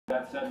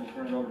that said, we'll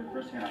turn it over to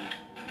Chris Herren.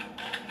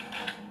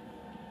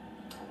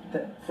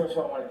 First of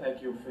all, I want to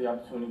thank you for the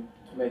opportunity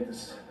to make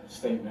this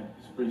statement,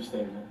 this brief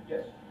statement.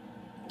 Yes.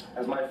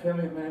 As my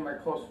family and many of my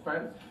close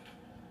friends,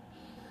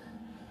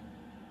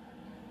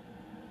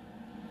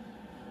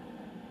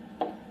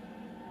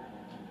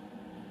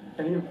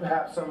 and even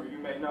perhaps some of you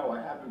may know,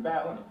 I have been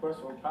battling a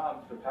personal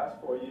problem for the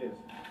past 4 years.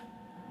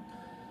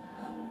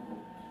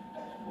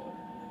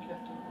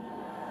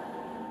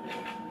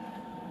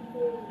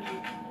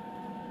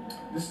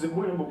 This is a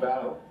winnable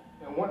battle,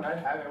 and one I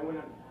have a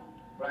winner.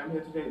 But I'm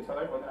here today to tell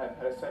everyone that I've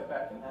had a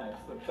setback and that I've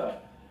slipped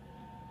up.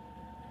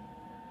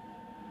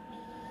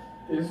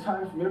 It is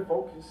time for me to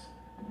focus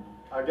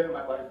on getting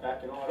my life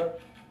back in order.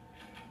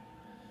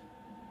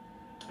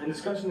 In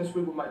discussion this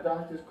week with my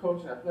doctors,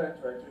 coach, and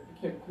athletic director, it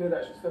became clear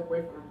that I should step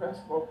away from the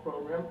basketball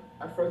program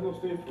at Fresno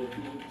State for a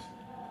few weeks.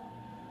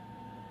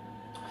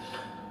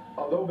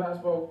 Although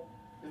basketball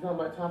is not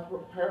my top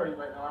priority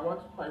right now, I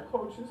want my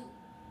coaches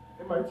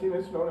and my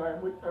teammates to know that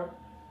I'm with them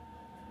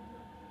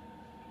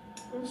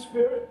in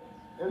spirit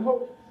and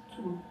hope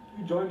to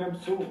rejoin them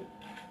soon.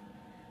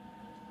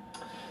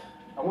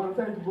 I want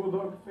to thank the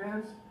Bulldog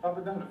fans up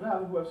and down the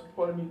valley who have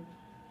supported me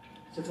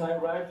since I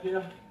arrived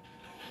here.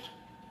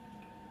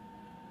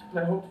 And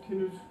I hope to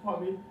continue to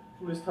support me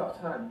through this tough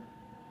time.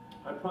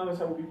 I promise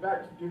I will be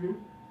back to give you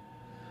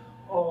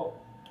all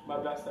my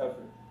best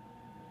effort.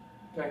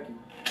 Thank you.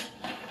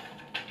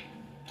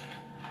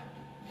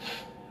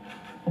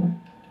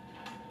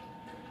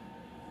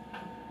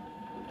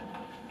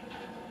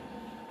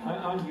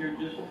 I'm here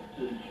just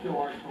to show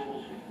our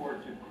total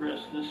support to Chris.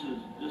 This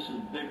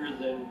is bigger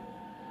than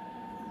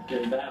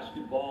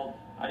basketball.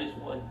 I just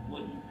want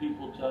you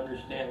people to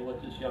understand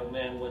what this young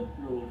man went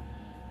through.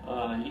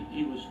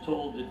 He was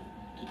told to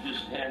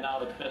just hand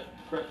out a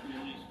press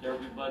release to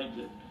everybody,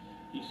 but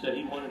he said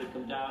he wanted to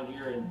come down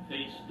here and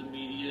face the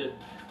media,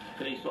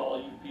 face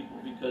all you people,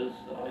 because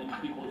you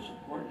people have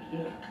supported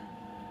him.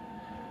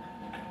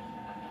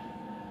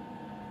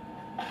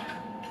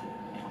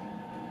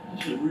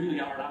 This is really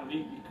hard on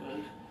me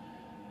because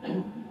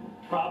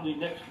probably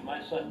next to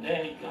my son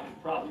Danny, I'm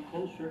probably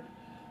closer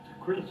to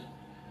Chris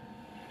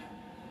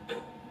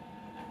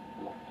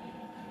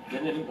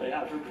than anybody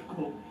I've ever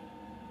coached.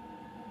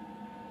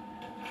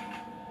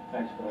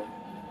 Thanks, Coach.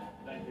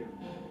 Thank you.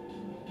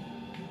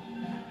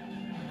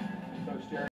 Coach Jerry.